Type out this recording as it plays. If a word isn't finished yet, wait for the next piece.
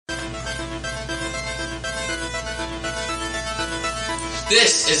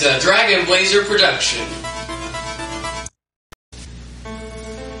This is a Dragon Blazer production.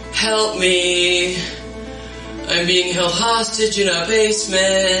 Help me. I'm being held hostage in a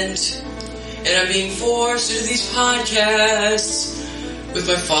basement. And I'm being forced to do these podcasts with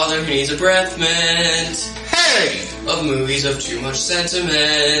my father who needs a breath mint. Hey! Of movies of too much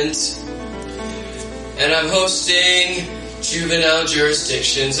sentiment. And I'm hosting Juvenile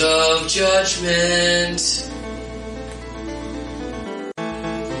Jurisdictions of Judgment.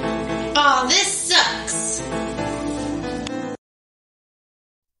 Aw, this sucks.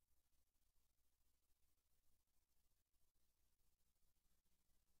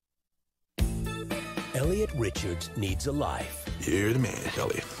 Elliot Richards needs a life. You're the man,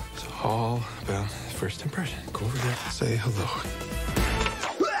 Elliot. It's all about first impression. Go over there and say hello.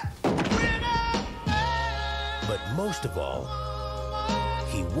 But most of all,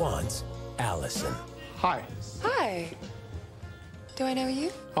 he wants Allison. Hi. Hi. Do I know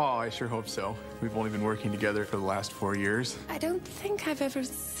you? Oh, I sure hope so. We've only been working together for the last 4 years. I don't think I've ever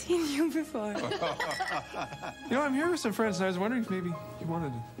seen you before. You know, I'm here with some friends, and I was wondering if maybe you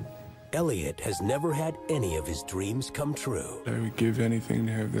wanted to... Elliot has never had any of his dreams come true. I would give anything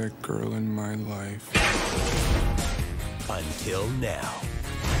to have that girl in my life. Until now.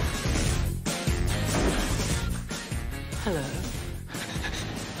 Hello.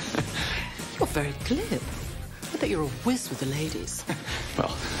 You're very glib. I bet you're a whiz with the ladies.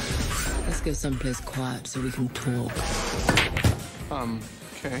 Well... Let's go someplace quiet so we can talk.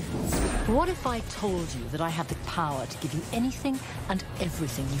 Okay. What if I told you that I have the power to give you anything and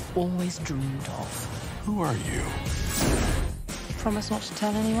everything you've always dreamed of? Who are you? Promise not to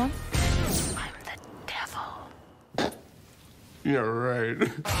tell anyone? I'm the devil. Yeah, right.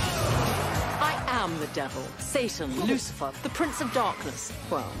 I am the devil. Satan, Lucifer, the Prince of Darkness.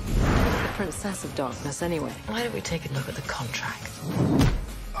 Well, the Princess of Darkness, anyway. Why don't we take a look at the contract?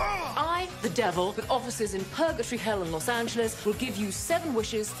 I, the devil, with offices in Purgatory, Hell, and Los Angeles, will give you 7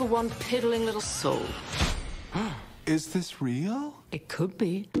 wishes for one piddling little soul. Is this real? It could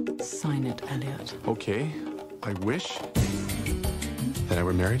be. Sign it, Elliot. Okay. I wish that I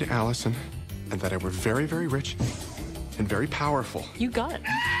were married to Allison and that I were very, very rich and very powerful. You got it.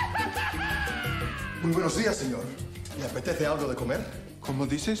 Muy buenos días, señor. ¿Le apetece algo de comer? Como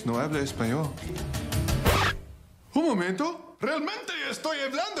dices, no habla español. Un momento. Realmente estoy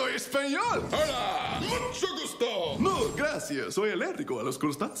hablando español. Hola, mucho gusto. No, gracias. Soy alérgico a los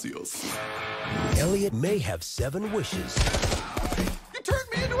crustáceos. Elliot may have 7 wishes. You turned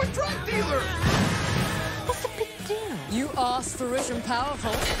me into a drug dealer. What's the big deal? You asked for rich and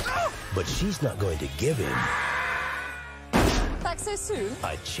powerful. But she's not going to give him Back so soon?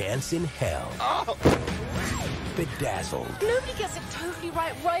 a chance in hell. Bedazzled. Nobody gets it totally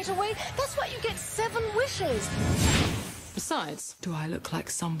right away. That's why you get 7 wishes. Besides, do I look like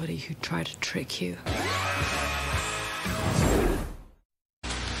somebody who tried to trick you?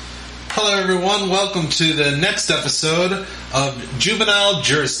 Hello everyone, welcome to the next episode of Juvenile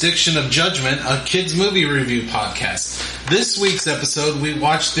Jurisdiction of Judgment, a kids movie review podcast. This week's episode, we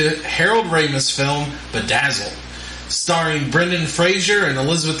watched the Harold Ramis film, Bedazzled, starring Brendan Fraser and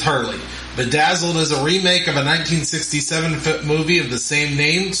Elizabeth Hurley. Bedazzled is a remake of a 1967 movie of the same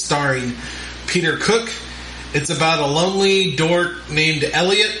name, starring Peter Cook. It's about a lonely dork named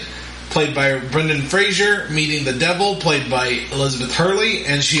Elliot, played by Brendan Fraser, meeting the devil, played by Elizabeth Hurley,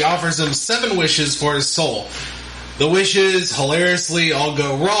 and she offers him 7 wishes for his soul. The wishes, hilariously, all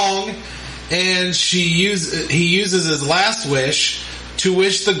go wrong, and he uses his last wish to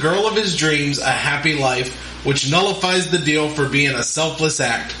wish the girl of his dreams a happy life, which nullifies the deal for being a selfless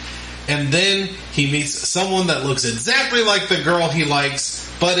act. And then he meets someone that looks exactly like the girl he likes,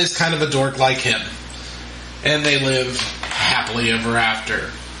 but is kind of a dork like him. And they live happily ever after.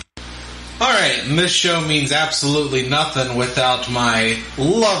 Alright, and this show means absolutely nothing without my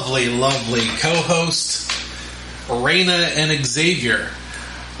lovely, lovely co-host, Raina and Xavier.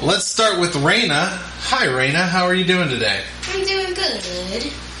 Let's start with Raina. Hi, Raina. How are you doing today? I'm doing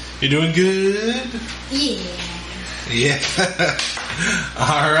good. You doing good? Yeah. Yeah.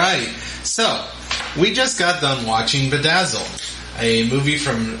 Alright. So, we just got done watching Bedazzled, a movie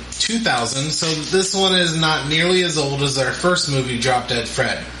from 2000, so this one is not nearly as old as our first movie, Drop Dead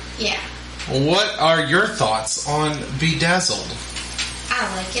Fred. Yeah. What are your thoughts on Bedazzled?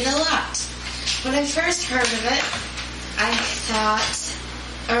 I like it a lot. When I first heard of it, I thought,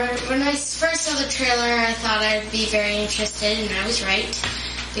 or when I first saw the trailer, I thought I'd be very interested, and I was right,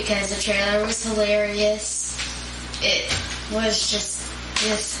 because the trailer was hilarious. It was just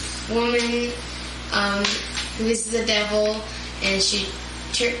this woman who is the devil, and she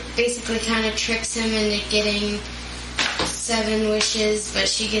basically kind of tricks him into getting 7 wishes, but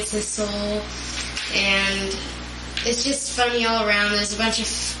she gets a soul. And it's just funny all around. There's a bunch of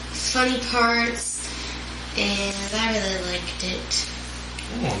funny parts, and I really liked it.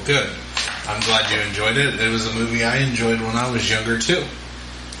 Oh, good. I'm glad you enjoyed it. It was a movie I enjoyed when I was younger, too.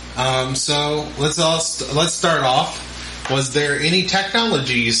 So let's start off. Was there any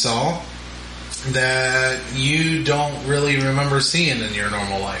technology you saw that you don't really remember seeing in your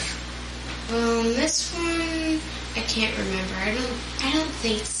normal life? This one I can't remember. I don't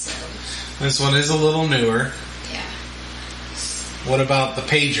think so. This one is a little newer. Yeah. What about the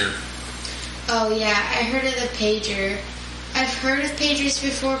pager? Oh yeah, I heard of the pager. I've heard of pagers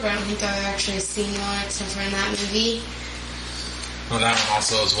before, but I don't think I've actually seen one except for in that movie. Well, that one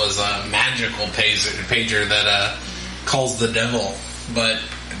also was a magical pager that calls the devil, but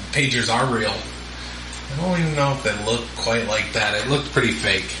pagers are real. I don't even know if they look quite like that. It looked pretty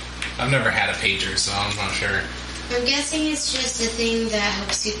fake. I've never had a pager, so I'm not sure. I'm guessing it's just a thing that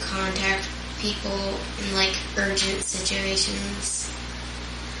helps you contact people in, like, urgent situations.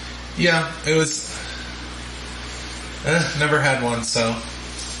 Yeah, it was... never had one, so...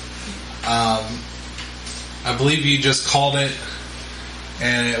 I believe you just called it,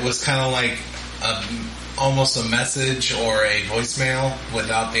 and it was kind of like almost a message or a voicemail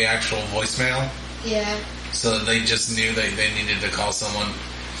without the actual voicemail. Yeah. So they just knew that they needed to call someone.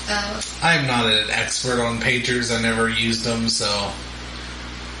 Oh. I'm not an expert on pagers. I never used them, so...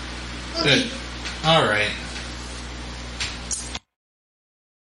 Okay. Good. All right.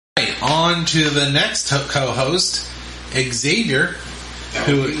 On to the next co-host, Xavier,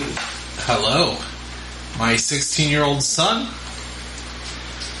 who... Hello. My 16-year-old son.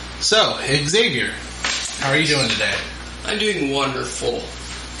 So, Xavier, how are you doing today? I'm doing wonderful.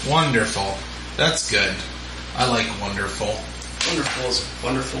 Wonderful. That's good. I like wonderful. Wonderful is a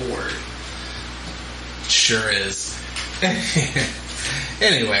wonderful word. Sure is.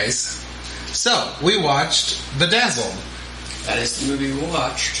 Anyways, so we watched Bedazzled. That is the movie we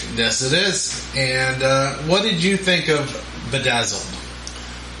watched. Yes, it is. And what did you think of Bedazzled?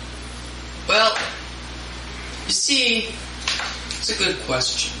 Well, you see, it's a good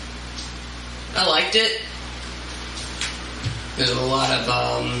question. I liked it. There's a lot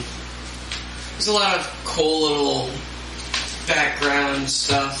of cool little background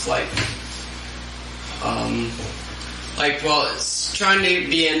stuff, while it's trying to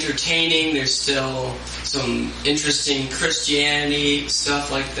be entertaining, there's still some interesting Christianity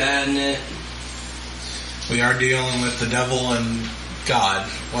stuff like that in it. We are dealing with the devil and God.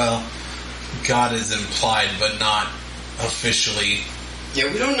 Well, God is implied, but not officially.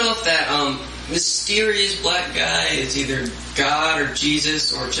 Yeah, we don't know if that mysterious black guy is either God or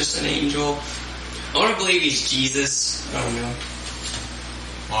Jesus or just an angel. I want to believe he's Jesus. I don't know.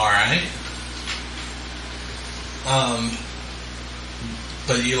 Alright.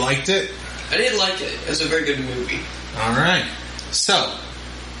 But you liked it? I did like it. It was a very good movie. Alright. So,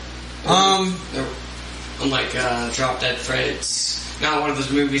 unlike Drop Dead Fred, it's not one of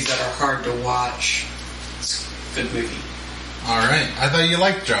those movies that are hard to watch. It's a good movie. Alright. I thought you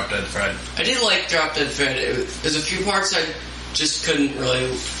liked Drop Dead Fred. I did like Drop Dead Fred. There's a few parts I just couldn't really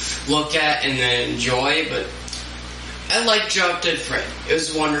look at and then enjoy, but I liked Drop Dead Fred. It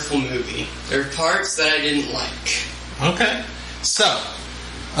was a wonderful movie. There are parts that I didn't like. Okay. So,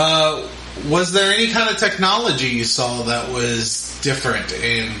 was there any kind of technology you saw that was different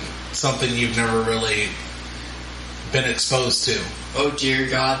and something you've never really been exposed to? Oh dear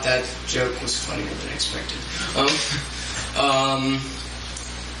God, that joke was funnier than expected.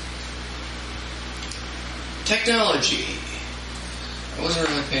 Technology. I wasn't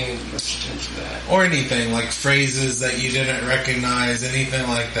really paying much attention to that. Or anything, like phrases that you didn't recognize, anything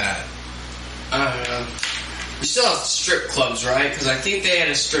like that. I don't know. You still have strip clubs, right? Because I think they had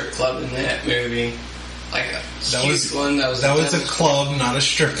a strip club in that movie. Like a huge one. That was a club, not a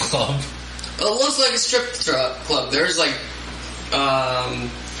strip club. Well, it looks like a strip club. There's like,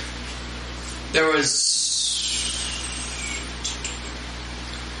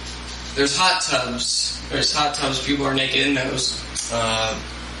 there's hot tubs. There's hot tubs. People are naked in those.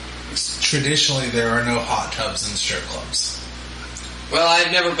 Traditionally, there are no hot tubs in strip clubs. Well,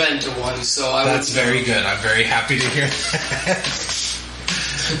 I've never been to one, so That's very good. I'm very happy to hear that.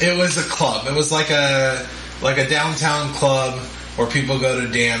 It was a club. It was like a downtown club where people go to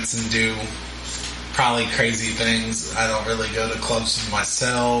dance and do probably crazy things. I don't really go to clubs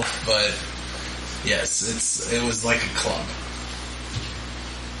myself, but yes, it was like a club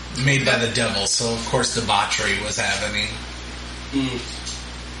made by the devil. So of course debauchery was happening.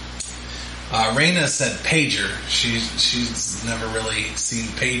 Raina said pager. She's never really seen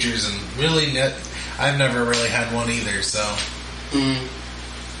pagers, and really I've never really had one either, so.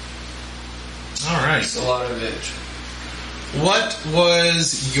 Alright. It's a lot of it. What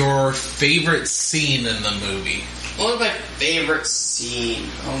was your favorite scene in the movie? What was my favorite scene?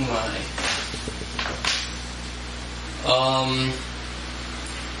 Oh my.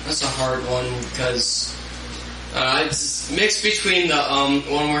 That's a hard one because it's mixed between the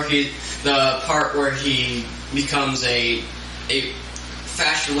one where the part where he becomes a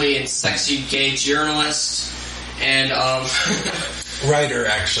fashionably and sexy gay journalist and Writer,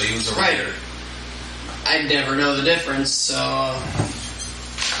 actually, he was a writer. I'd never know the difference, so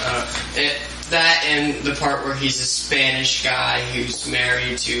that and the part where he's a Spanish guy who's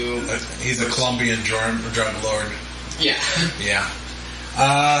married to... He's a Colombian drug lord. Yeah. Yeah.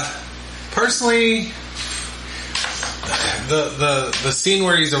 Personally, the scene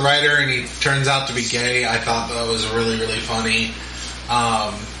where he's a writer and he turns out to be gay, I thought that was really, really funny.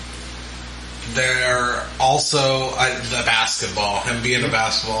 There also the basketball, him being a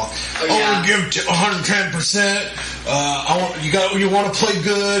basketball. Oh, yeah. I want to give 110%. You want to play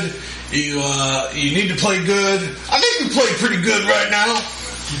good. You need to play good. I think you play pretty good right now.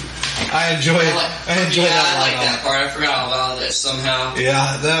 I enjoy it. I enjoy that. I like that part. I forgot all about it somehow.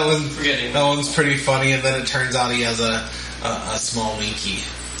 Yeah, that Forgetting. one's pretty funny, and then it turns out he has a small winky.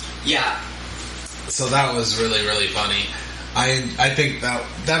 Yeah. So that was really, really funny. I think that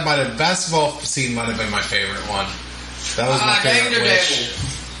basketball scene might have been my favorite one. That was my favorite wish.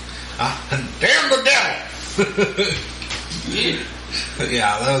 Damn the devil!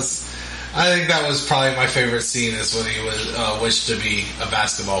 Yeah, that was. I think that was probably my favorite scene. Is when he was wished to be a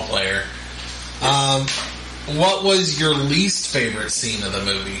basketball player. What was your least favorite scene of the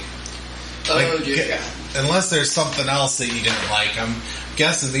movie? Unless there's something else that you didn't like, I'm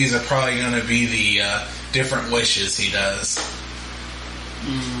guessing these are probably going to be the different wishes he does.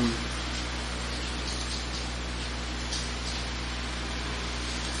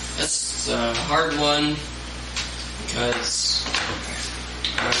 That's a hard one because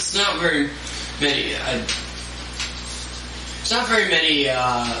it's not very many. It's not very many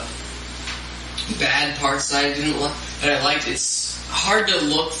bad parts that I didn't like. That I liked. It's hard to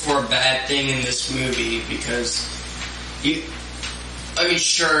look for a bad thing in this movie because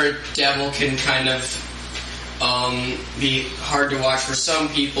sure, Devil can kind of be hard to watch for some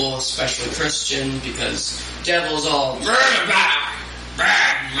people, especially Christian, because Devil's all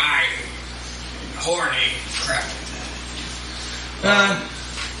horny crap like that.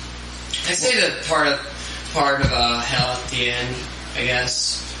 I say the part of hell at the end, I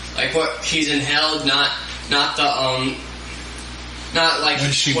guess. Like what he's in hell, not like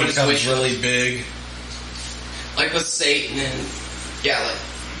when she becomes really big. Like with Satan and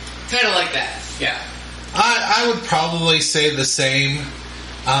kind of like that. Yeah. I would probably say the same.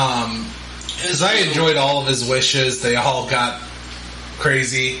 Because I enjoyed all of his wishes. They all got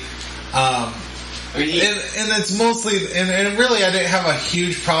crazy. And it's mostly, and really I didn't have a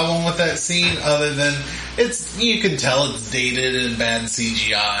huge problem with that scene other than you can tell it's dated and bad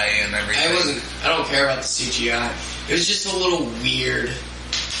CGI and everything. I don't care about the CGI. It was just a little weird.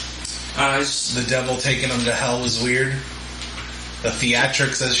 The devil taking him to hell was weird. The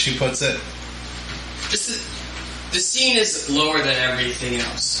theatrics, as she puts it. The scene is lower than everything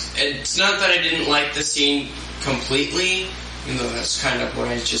else. It's not that I didn't like the scene completely, even though that's kind of what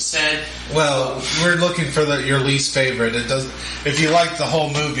I just said. Well, we're looking for your least favorite. It doesn't. If you like the whole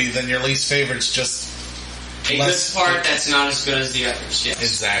movie, then your least favorite's just a good part that's not as good as the others. Yes,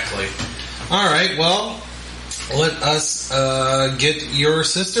 exactly. All right. Well, let us get your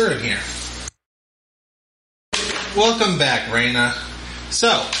sister in here. Welcome back, Raina.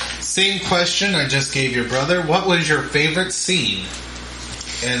 So, same question I just gave your brother. What was your favorite scene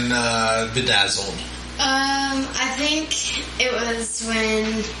in Bedazzled? I think it was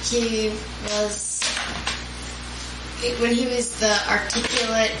when he was the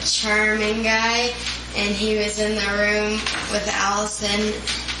articulate, charming guy, and he was in the room with Allison,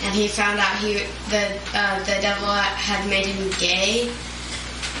 and he found out the devil had made him gay,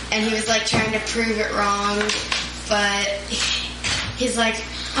 and he was like trying to prove it wrong, but he's like,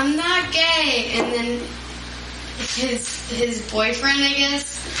 I'm not gay, and then his boyfriend, I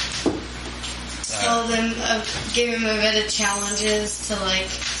guess, gave him a bit of challenges to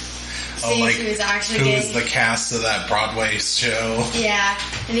see if he was actually gay. Who was the cast of that Broadway show? Yeah,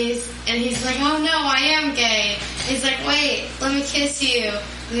 and he's like, oh no, I am gay. He's like, wait, let me kiss you.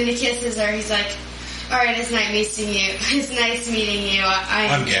 And then he kisses her. He's like, all right, it's nice meeting you. It's nice meeting you.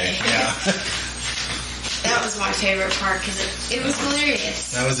 I'm gay. Yeah. That was my favorite part because it was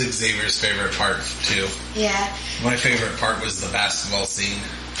hilarious. That was Xavier's favorite part too. Yeah. My favorite part was the basketball scene.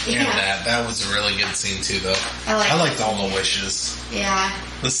 Yeah. And that was a really good scene too, though. I liked all the wishes. Yeah.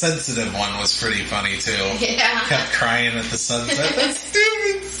 The sensitive one was pretty funny too. Yeah. Kept crying at the sunset. The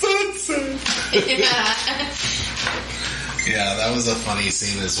stupid sunset. Yeah. Yeah, that was a funny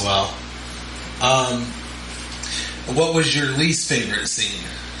scene as well. What was your least favorite scene?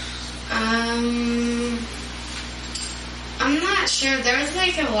 I'm not sure. There was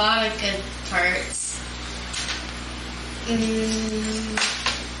like a lot of good parts.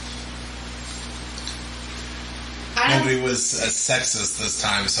 Nobody was as sexist this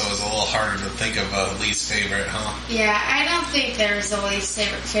time, so it was a little harder to think of a least favorite, huh? Yeah, I don't think there was a least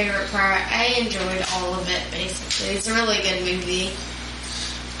favorite part. I enjoyed all of it, basically. It's a really good movie.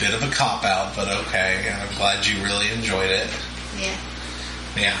 Bit of a cop-out, but okay. I'm glad you really enjoyed it. Yeah.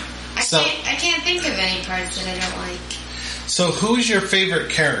 Yeah. I can't think of any parts that I don't like. So who's your favorite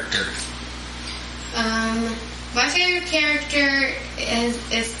character? My favorite character is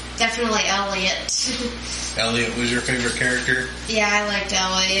definitely Elliot. Elliot was your favorite character? Yeah, I liked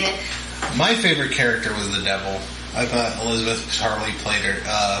Elliot. My favorite character was the devil. I thought Elizabeth Hurley played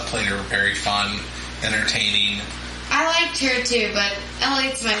her very fun, entertaining. I liked her too, but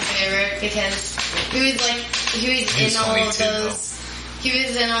Elliot's my favorite because he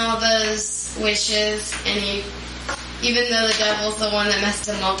was in all those wishes, and even though the devil's the one that messed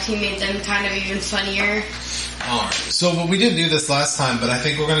him up, he made them kind of even funnier. Alright, so we didn't do this last time, but I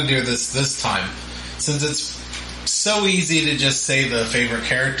think we're going to do this time. Since it's so easy to just say the favorite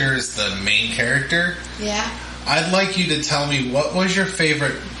character is the main character, yeah, I'd like you to tell me what was your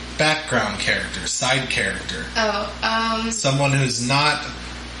favorite background character, side character. Someone who's not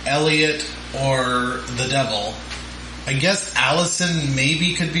Elliot or the devil. I guess Allison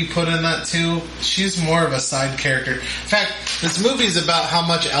maybe could be put in that too. She's more of a side character. In fact, this movie's about how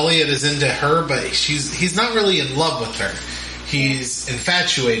much Elliot is into her, but he's not really in love with her. He's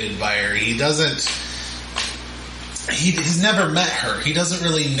infatuated by her. He's never met her. He doesn't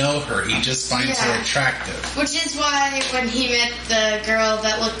really know her. He just finds her attractive. Which is why when he met the girl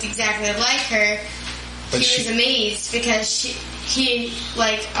that looked exactly like her, he was amazed because he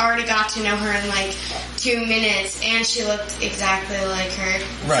already got to know her in like 2 minutes, and she looked exactly like her.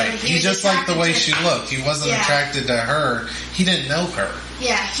 Right. So he just liked the way she looked. He wasn't attracted to her. He didn't know her.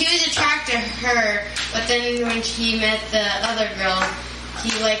 Yeah, he was attracted to her, but then when he met the other girl,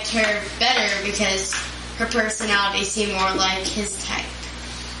 he liked her better because her personality seemed more like his type.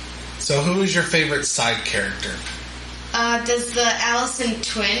 So who is your favorite side character? Does the Allison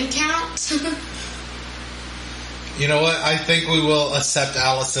twin count? You know what? I think we will accept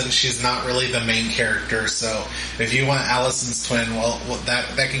Allison. She's not really the main character, so if you want Allison's twin, well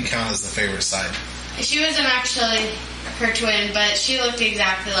that can count as the favorite side. She wasn't actually her twin, but she looked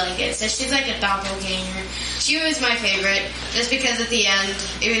exactly like it, so she's like a doppelganger. She was my favorite, just because at the end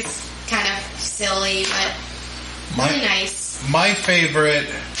it was kind of silly, but really nice. My favorite,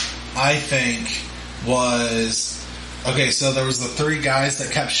 I think, was... Okay, so there was the 3 guys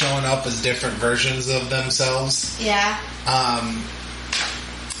that kept showing up as different versions of themselves. Yeah.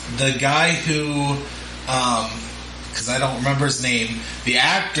 The guy who... because I don't remember his name. The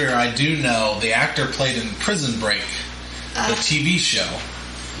actor, I do know. The actor played in Prison Break, the TV show.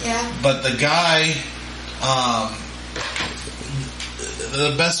 Yeah. But the guy...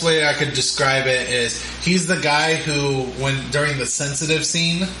 the best way I could describe it is he's the guy who, during the sensitive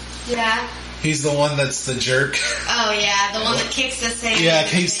scene... Yeah. He's the one that's the jerk. Oh, yeah, the one that kicks the sand. Yeah,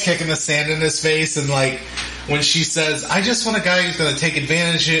 keeps kicking the sand in his face, and when she says, I just want a guy who's going to take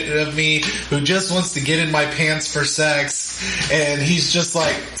advantage of me, who just wants to get in my pants for sex, and he's just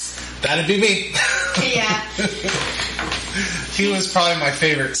like, that'd be me. Yeah. He was probably my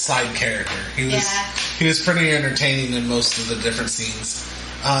favorite side character. He was pretty entertaining in most of the different scenes.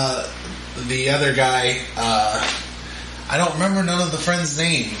 The other guy, I don't remember none of the friends'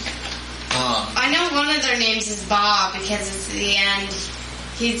 name. I know one of their names is Bob because it's the end.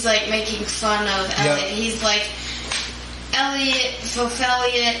 He's making fun of Elliot. Yep. He's like, Elliot,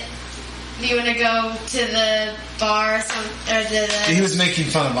 do you want to go to the bar or something? He was making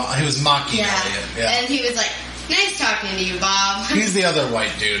fun of him. He was mocking Elliot. Yeah. And he was like, nice talking to you, Bob. He's the other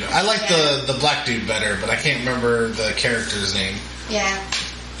white dude. I like the black dude better, but I can't remember the character's name. Yeah.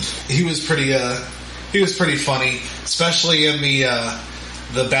 He was pretty funny, especially in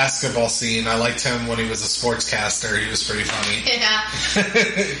the basketball scene. I liked him when he was a sportscaster. He was pretty funny. Yeah.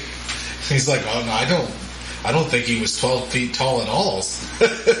 He's like, oh no, I don't think he was 12 feet tall at all.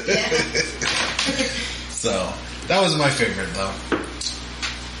 Yeah. So that was my favorite though.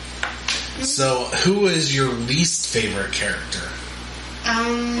 So who is your least favorite character?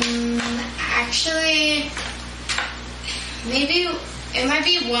 Actually, maybe It might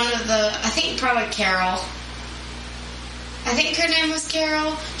be one of the, I think probably Carol. I think her name was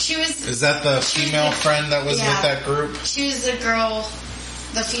Carol. She was... Is that the female friend that was with that group? She was the girl,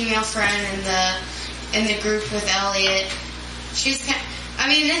 the female friend in the group with Elliot. She was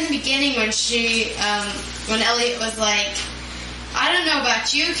in the beginning when when Elliot was like, I don't know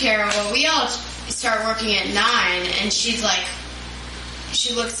about you, Carol, but we all start working at 9, and she's like,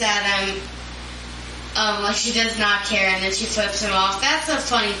 she looks at him like she does not care, and then she flips him off. That's a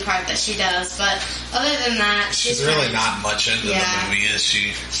funny part that she does, but other than that, she's really not much into the movie, is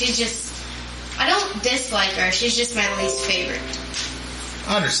she? She's just, I don't dislike her, she's just my least favorite.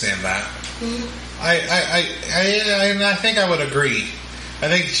 I understand that. Mm-hmm. I think I would agree. I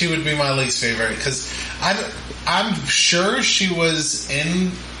think she would be my least favorite, because I'm sure she was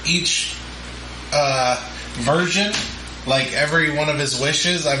in each version, like every one of his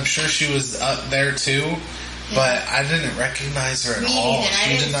wishes. I'm sure she was up there too, but I didn't recognize her at all.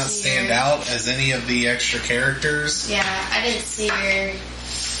 She did not stand out as any of the extra characters. Yeah, I didn't see her.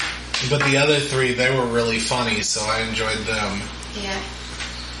 But the other 3, they were really funny, so I enjoyed them. Yeah.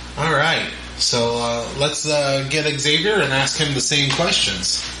 Alright, so let's get Xavier and ask him the same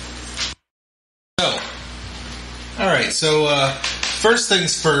questions. Alright, so first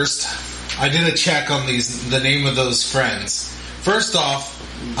things first, I did a check on the name of those friends. First off,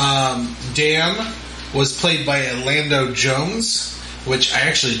 Dan was played by Orlando Jones, which I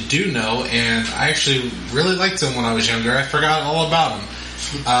actually do know, and I actually really liked him when I was younger. I forgot all about him.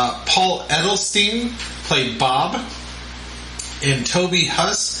 Paul Edelstein played Bob, and Toby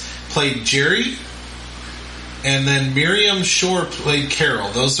Huss played Jerry, and then Miriam Shore played Carol.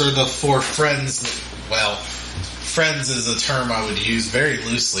 Those are the 4 friends. Well, friends is a term I would use very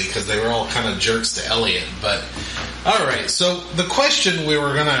loosely because they were all kind of jerks to Elliot. But alright, so the question we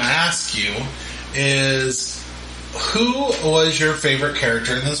were going to ask you is, who was your favorite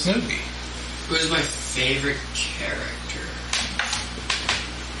character in this movie? Who is my favorite character?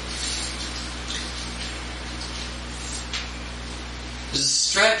 As a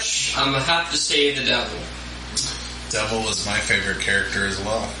stretch, I'm going to have to say the Devil. Devil was my favorite character as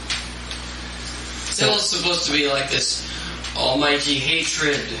well. Devil's supposed to be like this almighty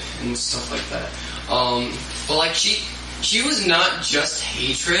hatred and stuff like that. But like she was not just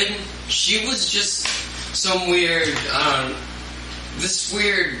hatred. She was just some weird, this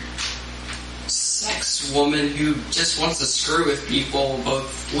weird sex woman who just wants to screw with people,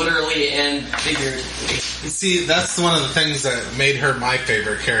 both literally and figuratively. See, that's one of the things that made her my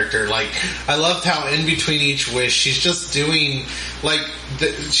favorite character. Like, I loved how in between each wish, she's just doing, like,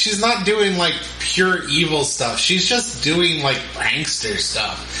 she's not doing, like, pure evil stuff. She's just doing, like, prankster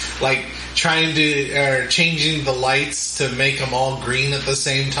stuff. Like, changing the lights to make them all green at the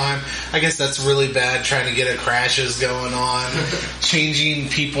same time. I guess that's really bad, trying to get crashes going on. Changing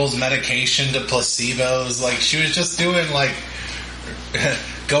people's medication to placebos. Like, she was just doing, like,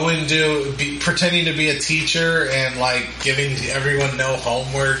 pretending to be a teacher and, like, giving everyone no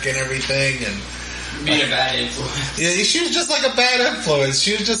homework and everything, and being a bad influence. Yeah, she was just like a bad influence.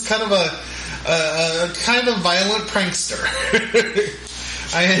 She was just kind of a kind of violent prankster.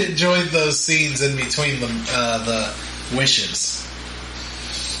 I enjoyed those scenes in between the wishes.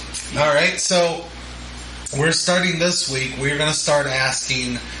 Alright, so we're starting this week. We're going to start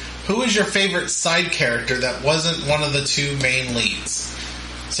asking, who is your favorite side character that wasn't one of the 2 main leads?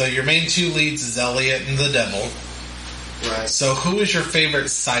 So your main 2 leads is Elliot and the Devil. Right. So who is your favorite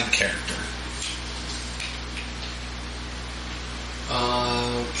side character?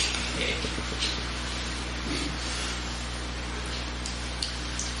 Okay.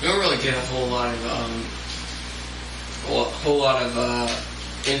 We don't really get a whole lot of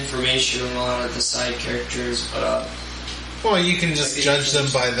information on a lot of the side characters, but well, you can just judge them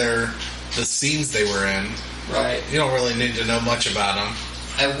by the scenes they were in. Right. You don't really need to know much about them.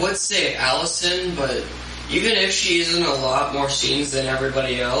 I would say Allison, but even if she's in a lot more scenes than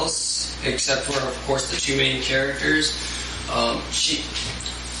everybody else, except for, of course, the 2 main characters,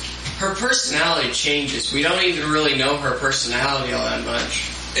 her personality changes. We don't even really know her personality all that much.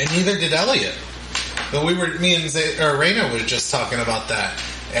 And neither did Elliot. But me and Raina was just talking about that.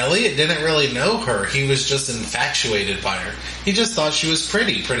 Elliot didn't really know her. He was just infatuated by her. He just thought she was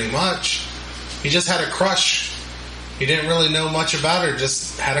pretty much. He just had a crush. He didn't really know much about her,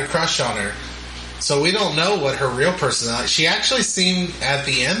 just had a crush on her. So we don't know what her real personality... She actually seemed, at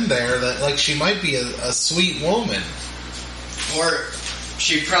the end there, that like she might be a sweet woman. Or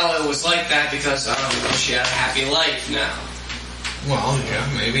she probably was like that because, I don't know, she had a happy life now. Well, yeah,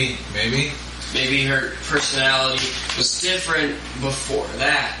 maybe. Maybe her personality was different before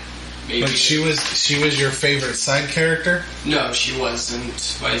that, Maybe. But she was your favorite side character? No, she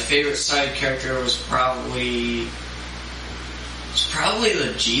wasn't. My favorite side character was probably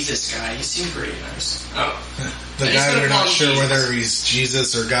the Jesus guy. He seemed pretty nice. The guy we're not sure whether he's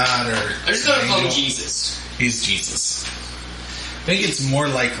Jesus or God or... I'm just going to call him Jesus. He's Jesus. I think it's more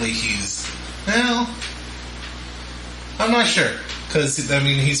likely he's... Well, I'm not sure. Because, I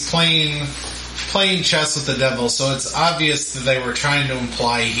mean, he's playing chess with the devil, so it's obvious that they were trying to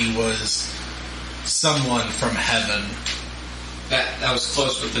imply he was someone from heaven. That was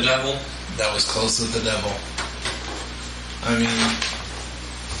close with the devil? That was close with the devil. I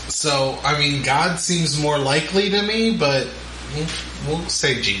mean, God seems more likely to me, but we'll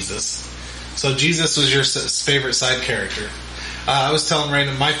say Jesus. So Jesus was your favorite side character. I was telling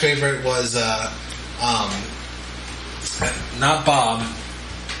Raina my favorite was not Bob,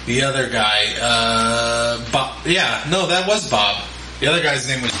 the other guy. Bob. Yeah, no, that was Bob. The other guy's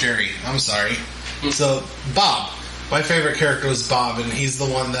name was Jerry. I'm sorry. So Bob, my favorite character was Bob, and he's the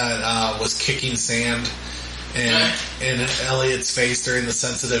one that was kicking sand in Elliot's face during the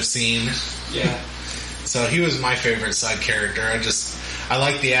sensitive scene. Yeah. So he was my favorite side character. I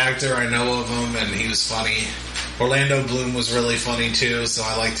like the actor. I know of him, and he was funny. Orlando Bloom was really funny too, so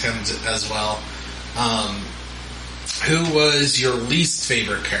I liked him as well. Who was your least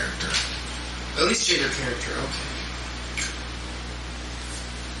favorite character? My least favorite character, okay.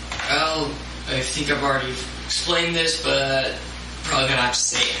 Well, I think I've already explained this, but probably gonna have to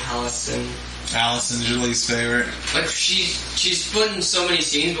say Allison. Allison's your least favorite? Like, she's put in so many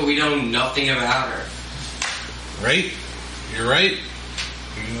scenes, but we know nothing about her. Right? You're right.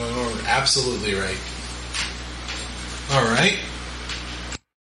 You're absolutely right.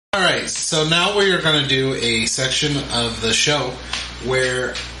 Alright, so now we are going to do a section of the show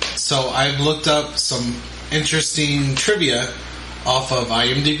where, so I've looked up some interesting trivia off of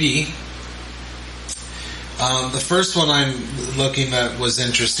IMDb. The first one I'm looking at was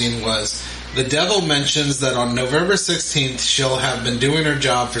interesting was, the devil mentions that on November 16th she'll have been doing her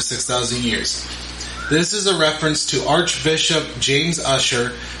job for 6,000 years. This is a reference to Archbishop James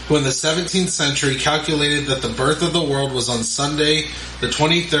Ussher, who in the 17th century calculated that the birth of the world was on Sunday, the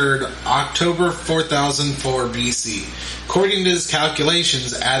 23rd, October 4004 BC. According to his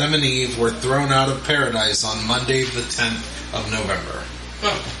calculations, Adam and Eve were thrown out of paradise on Monday, the 10th of November.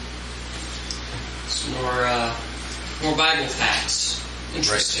 Some more Bible facts.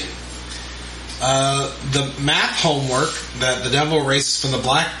 Interesting. The math homework that the devil erases from the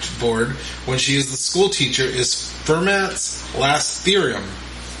blackboard when she is the school teacher is Fermat's last theorem.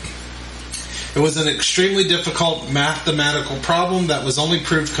 It was an extremely difficult mathematical problem that was only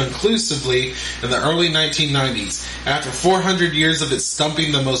proved conclusively in the early 1990s, after 400 years of it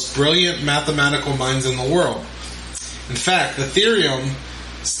stumping the most brilliant mathematical minds in the world. In fact, the theorem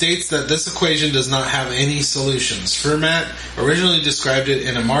states that this equation does not have any solutions. Fermat originally described it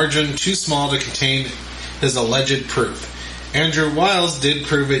in a margin too small to contain his alleged proof. Andrew Wiles did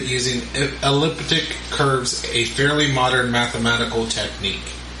prove it using elliptic curves, a fairly modern mathematical technique.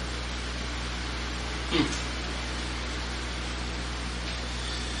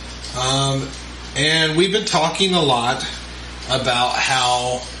 And we've been talking a lot about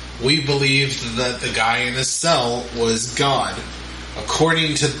how we believed that the guy in his cell was God.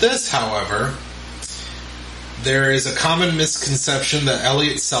 According to this, however, there is a common misconception that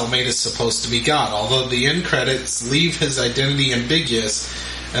Elliot's cellmate is supposed to be God, although the end credits leave his identity ambiguous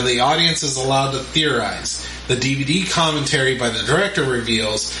and the audience is allowed to theorize. The DVD commentary by the director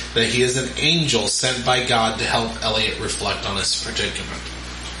reveals that he is an angel sent by God to help Elliot reflect on his predicament.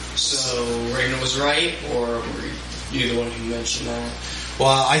 So, Raina was right, or were you the one who mentioned that?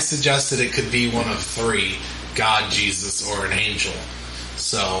 Well, I suggested it could be one of three: God, Jesus, or an angel.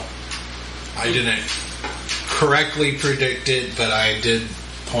 So, I didn't correctly predict it, but I did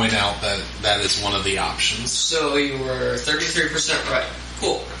point out that that is one of the options. So, you were 33% right.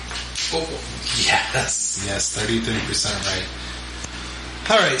 Cool. Yes, 33% right.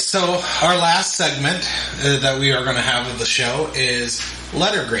 Alright, so our last segment that we are going to have of the show is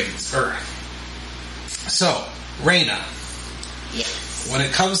letter grades. So, Raina. Yes. When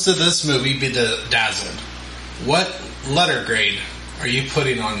it comes to this movie, Bedazzled, what letter grade are you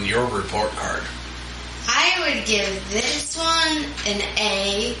putting on your report card? I would give this one an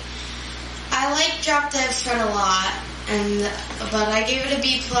A. I like Drop Dead Fred a lot, but I gave it a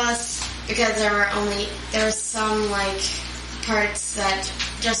B+ because there were some parts that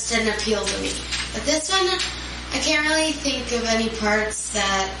just didn't appeal to me. But this one, I can't really think of any parts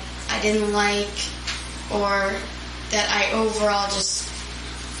that I didn't like or that I overall just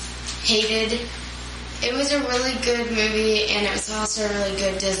hated. It was a really good movie, and it was also a really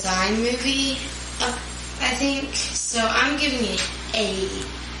good design movie, I think. So I'm giving it A.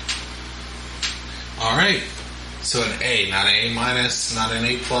 All right. So an A, not an A minus, not an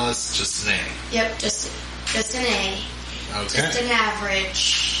A plus, just an A. Yep, just an A. Okay. Just an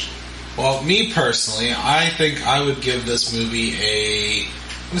average. Well, me personally, I think I would give this movie I'm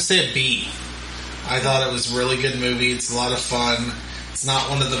going to say a B. I thought it was a really good movie. It's a lot of fun. It's not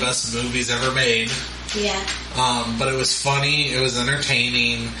one of the best movies ever made. Yeah. But it was funny. It was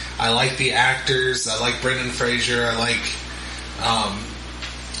entertaining. I like the actors. I like Brendan Fraser. I like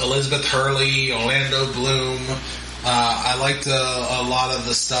Elizabeth Hurley, Orlando Bloom. I liked a lot of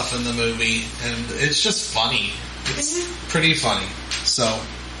the stuff in the movie, and it's just funny. It's pretty funny. So,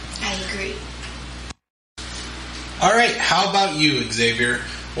 I agree. all right, how about you, Xavier?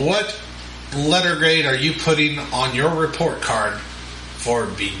 What letter grade are you putting on your report card for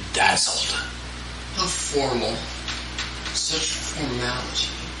Bedazzled? How formal. Such formality.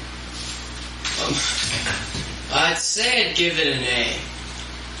 I'd say I'd give it an A.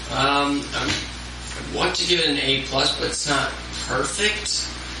 I want to give it an A+, but it's not perfect.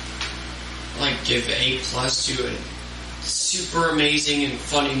 Like, give A+ to a super amazing and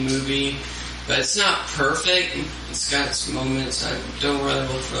funny movie, but it's not perfect. It's got its moments. I don't really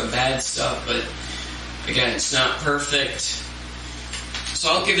look for the bad stuff, but again, it's not perfect. So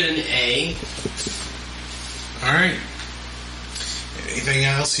I'll give it an A. Alright. Anything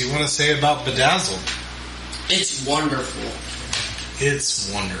else you want to say about Bedazzled? It's wonderful. It's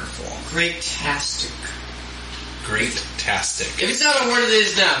wonderful. Great-tastic. Great-tastic. If it's not a word, it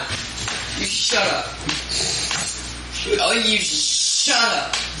is now. You shut up. Oh, you shut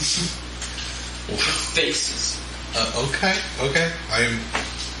up. Faces. Okay. I'm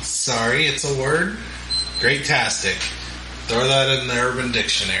sorry, it's a word. Great-tastic. Throw that in the Urban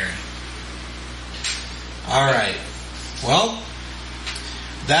Dictionary. Alright. Well,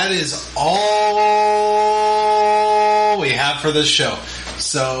 that is all we have for this show.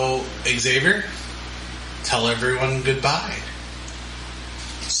 So, Xavier, tell everyone goodbye.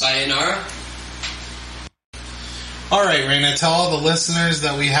 Sayonara. Alright, Raina, tell all the listeners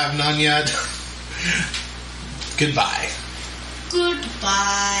that we have none yet. Goodbye.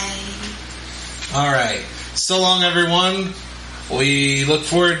 Goodbye. Alright. So long, everyone. We look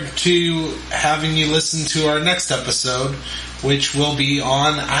forward to having you listen to our next episode, which will be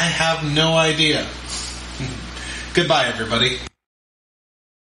on I Have No Idea. Goodbye, everybody.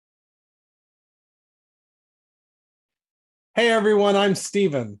 Hey, everyone. I'm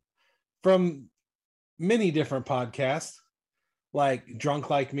Steven from many different podcasts like Drunk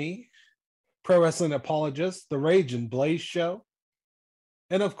Like Me, Pro Wrestling Apologist, The Rage and Blaze Show,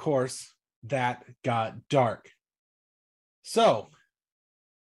 and of course, That Got Dark. So,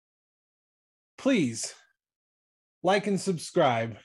 please like and subscribe